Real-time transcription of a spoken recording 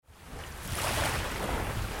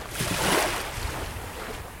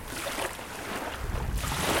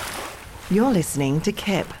You're listening to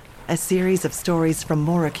KEP, a series of stories from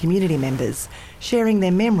Moora community members sharing their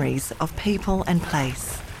memories of people and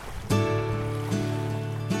place.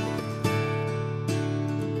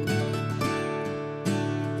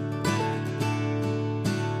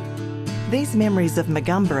 These memories of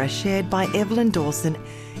Magumba are shared by Evelyn Dawson.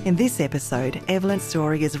 In this episode, Evelyn's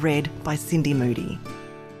story is read by Cindy Moody.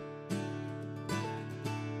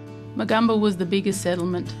 Magumba was the biggest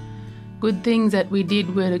settlement. Good things that we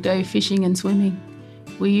did were to go fishing and swimming.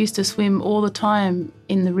 We used to swim all the time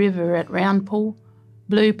in the river at Round Pool,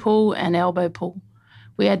 Blue Pool and Elbow Pool.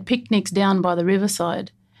 We had picnics down by the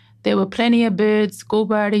riverside. There were plenty of birds,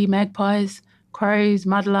 goulburdi, magpies, crows,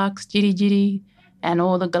 mudlarks, jitty and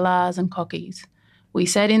all the galahs and cockies. We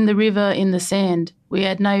sat in the river in the sand. We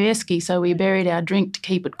had no esky, so we buried our drink to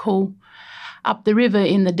keep it cool. Up the river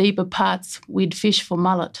in the deeper parts, we'd fish for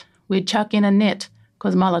mullet. We'd chuck in a net,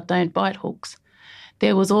 because mullet don't bite hooks.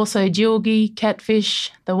 There was also gilgi,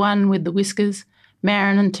 catfish, the one with the whiskers,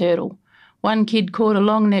 marron and turtle. One kid caught a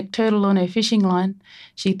long-necked turtle on her fishing line.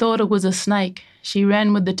 She thought it was a snake. She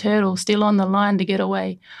ran with the turtle still on the line to get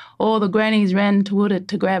away. All the grannies ran toward it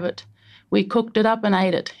to grab it. We cooked it up and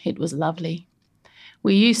ate it. It was lovely.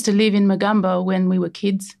 We used to live in Magumba when we were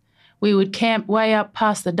kids. We would camp way up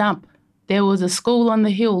past the dump. There was a school on the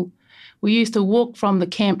hill. We used to walk from the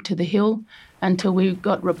camp to the hill until we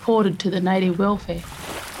got reported to the native welfare.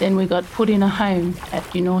 Then we got put in a home at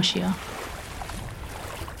Eunorcia.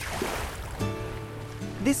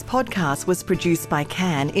 This podcast was produced by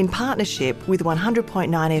CAN in partnership with 100.9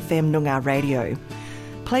 FM Noongar Radio.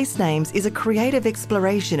 Place Names is a creative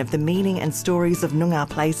exploration of the meaning and stories of Noongar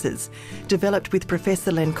places, developed with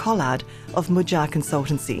Professor Len Collard of Mudjar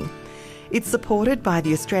Consultancy. It's supported by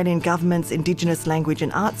the Australian Government's Indigenous Language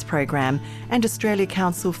and Arts Program and Australia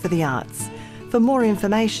Council for the Arts. For more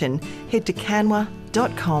information, head to canwa.com.au.